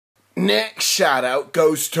Next shout out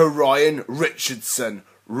goes to Ryan Richardson.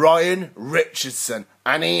 Ryan Richardson.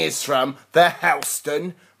 And he is from the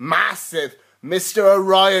Helston. Massive. Mr.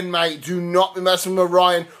 Orion, mate. Do not be messing with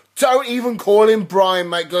Ryan. Don't even call him Brian,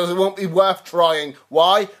 mate, because it won't be worth trying.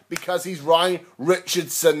 Why? Because he's Ryan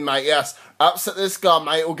Richardson, mate. Yes. Upset this guy,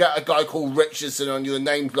 mate. We'll get a guy called Richardson on you. The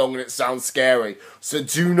name's long and it sounds scary. So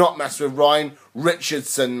do not mess with Ryan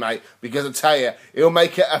Richardson, mate. Because I tell you, he'll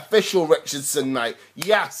make it official Richardson, mate.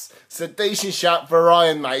 Yes. It's a decent shout for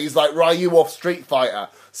Ryan, mate. He's like Ryu off Street Fighter.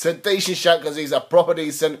 It's a decent shout because he's a proper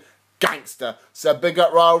decent gangster. So big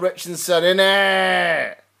up Ryan Richardson,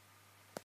 innit?